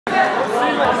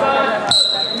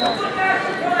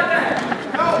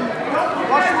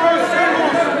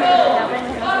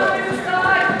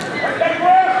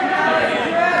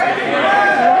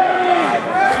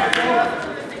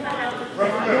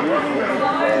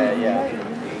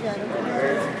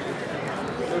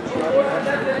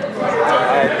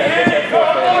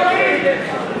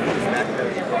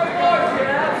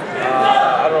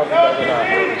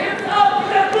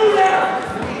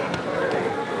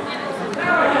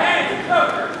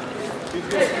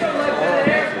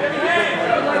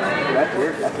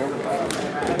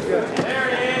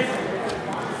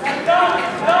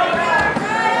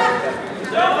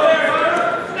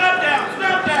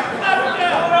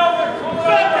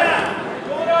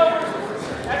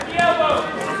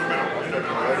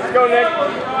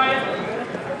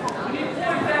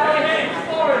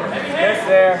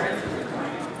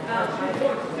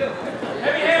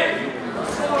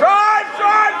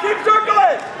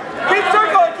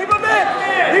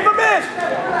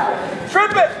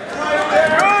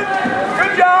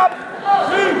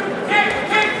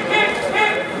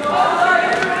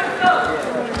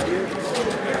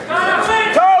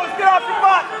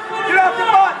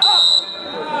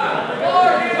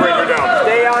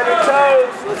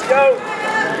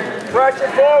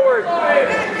pressure forward.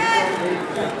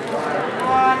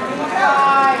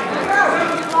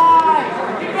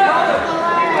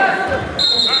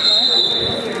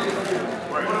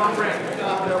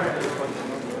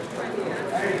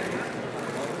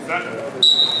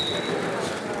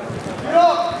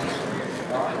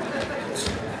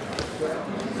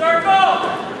 Circle!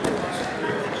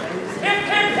 Hit!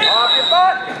 Off your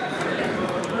butt.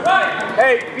 Right!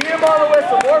 Hey, beat him on the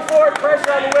whistle. More forward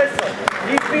pressure on the whistle.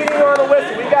 Keep beating him on the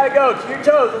whistle. We gotta go. To your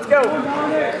toes. Let's go.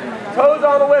 Toes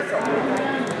on the whistle.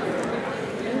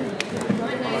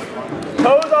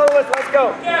 Toes on the whistle. Let's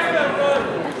go.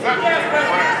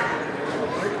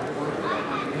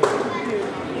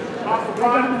 Off the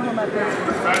front.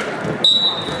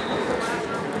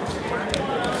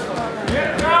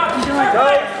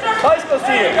 Bicycle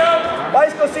seater.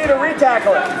 Bicycle seater,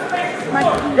 re-tackle it.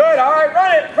 Good, all right,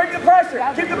 run it. Bring the pressure.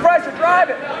 Keep the pressure, drive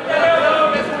it.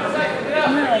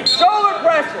 Shoulder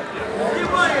pressure.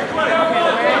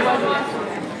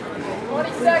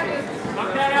 20 seconds.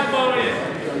 Lock that elbow in.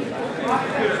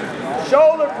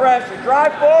 Shoulder pressure,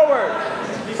 drive forward.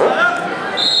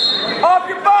 Off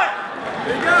your butt.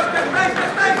 There you go, good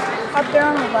face. Up there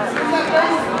on the left.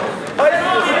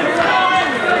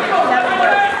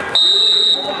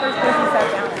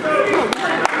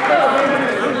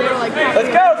 Let's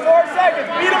go, 4 seconds.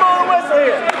 Beat him on the whistle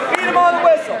here. Beat him on the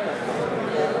whistle.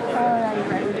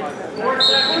 4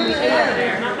 seconds.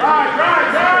 Drive.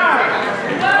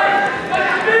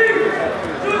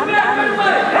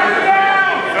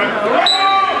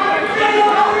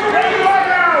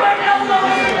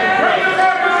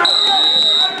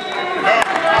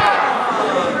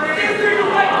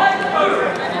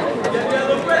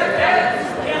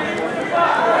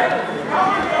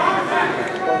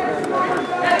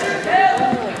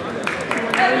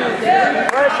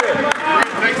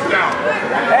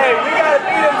 Hey, we gotta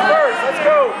beat him first. Let's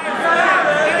go.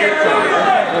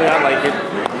 Yeah, I like it.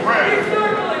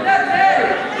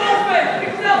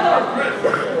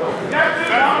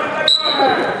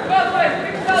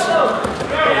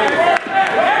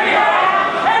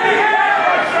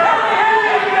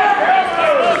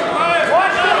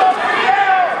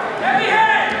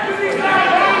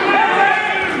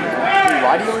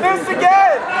 This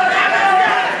again.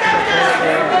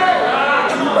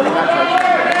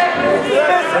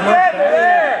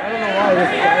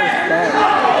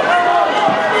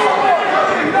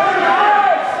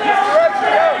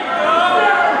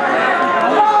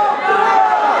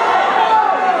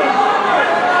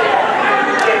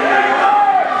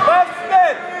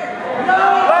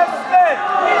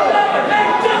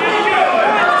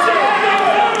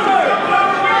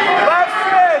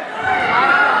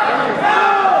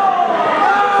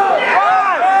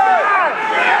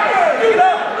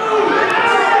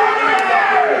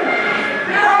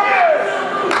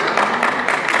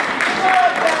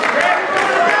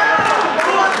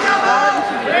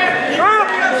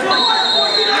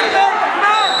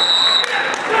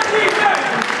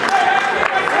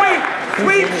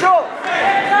 Sweep Schultz.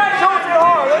 Schultz it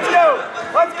hard. Let's go.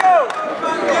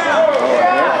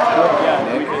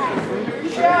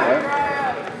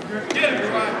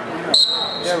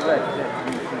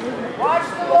 Watch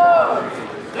the load.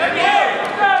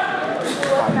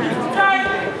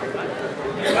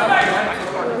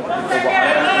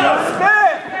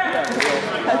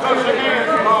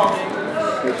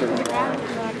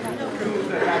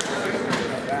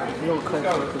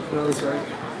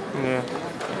 Yeah.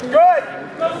 Good.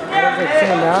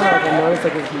 Sitting down, I noticed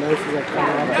like his nose is like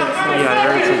coming off. Yeah,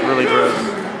 yours is really gross.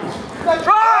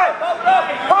 Drive.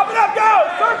 Pop it up. Go.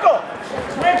 Circle.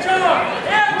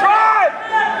 Drive.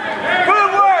 Good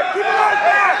work. Keep it on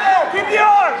back. Keep the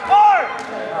arm.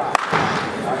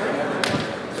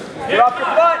 Get off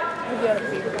your butt.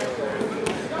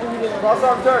 Cross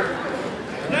arm turn.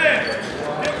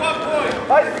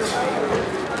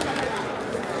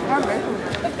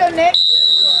 Let's go, Nick.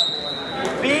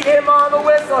 Beat him on the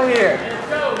whistle here.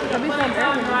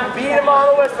 Beat him on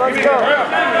the whistle. Let's go.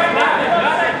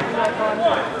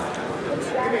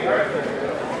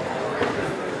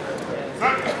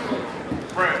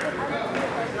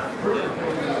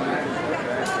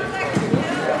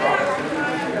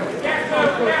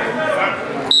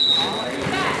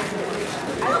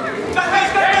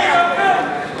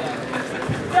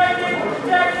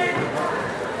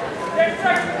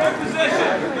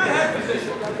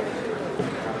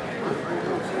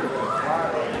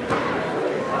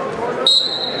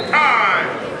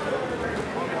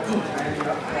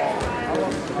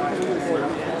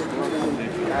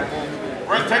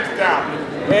 Takes it down.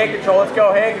 Hand control, let's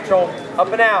go, hand control.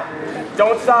 Up and out.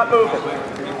 Don't stop moving.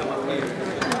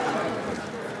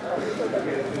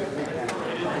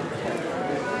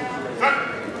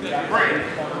 Up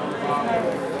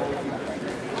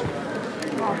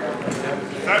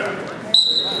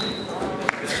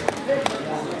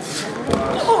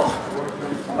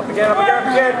again, up again, up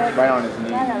again. Right on his knee.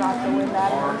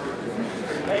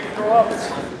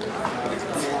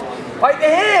 Fight the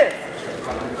hands.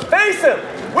 Face him.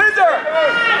 Whizzer.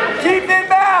 Keep in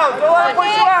bounds. Don't let him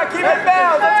push you out. Keep in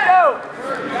bounds. Let's go.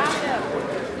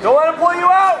 Don't let him pull you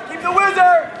out. Keep the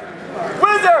whizzer.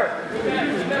 Whizzer.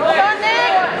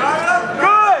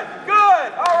 Good. Good.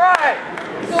 All right.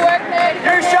 Good work, Nick.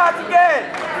 Your shots again.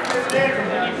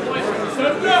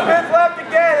 Smith left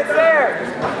again. It's there.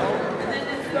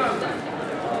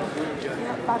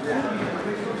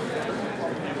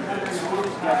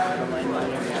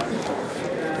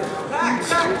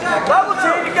 Level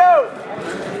change to go.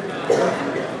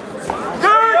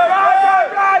 Good.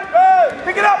 Run.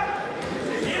 Pick it up.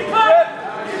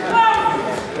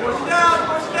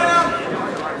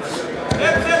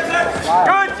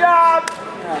 Good job.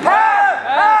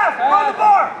 Half. Run the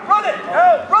bar. Run it.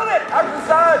 Run it. Out to the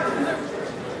side.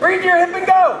 Bring it to your hip and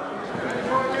go.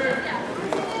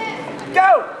 Go.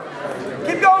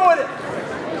 Keep going with it.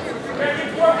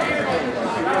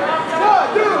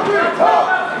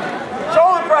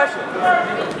 Shoulder pressure.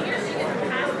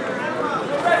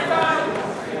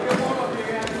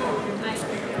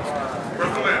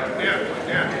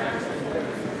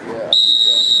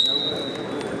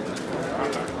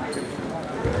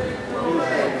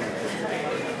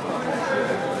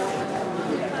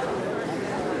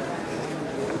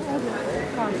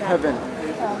 Heaven.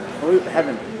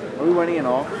 Are we winning in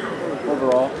all?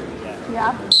 Overall?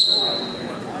 Yeah. 15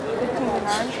 to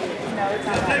 9? No, it's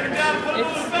not that.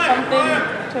 It's something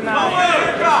to 9.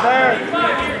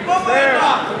 There.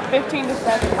 15 to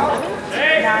 7. 9,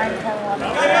 10,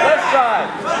 11. Left side.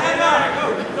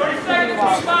 15 to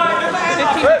 12.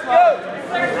 Go.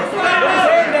 Put his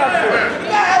hand down for it.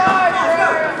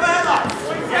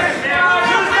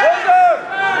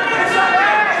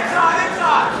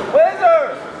 Whizzer.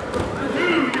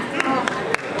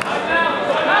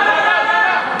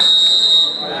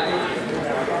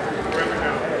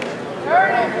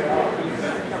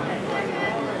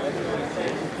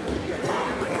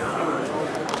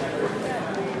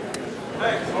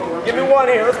 Give me one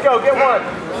here. Let's go. Get one.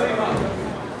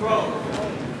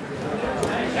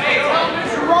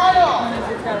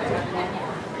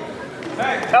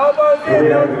 Elbows in,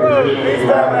 no throws.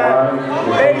 Baseball bat.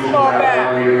 Baseball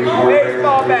bat.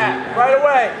 Baseball bat. Right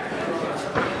away.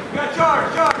 Go, charge.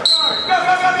 Go. Go.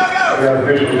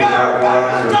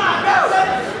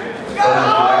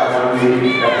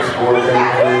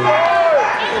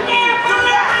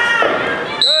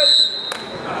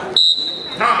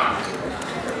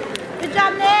 Good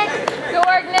job, Nick. Good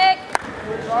work, Nick.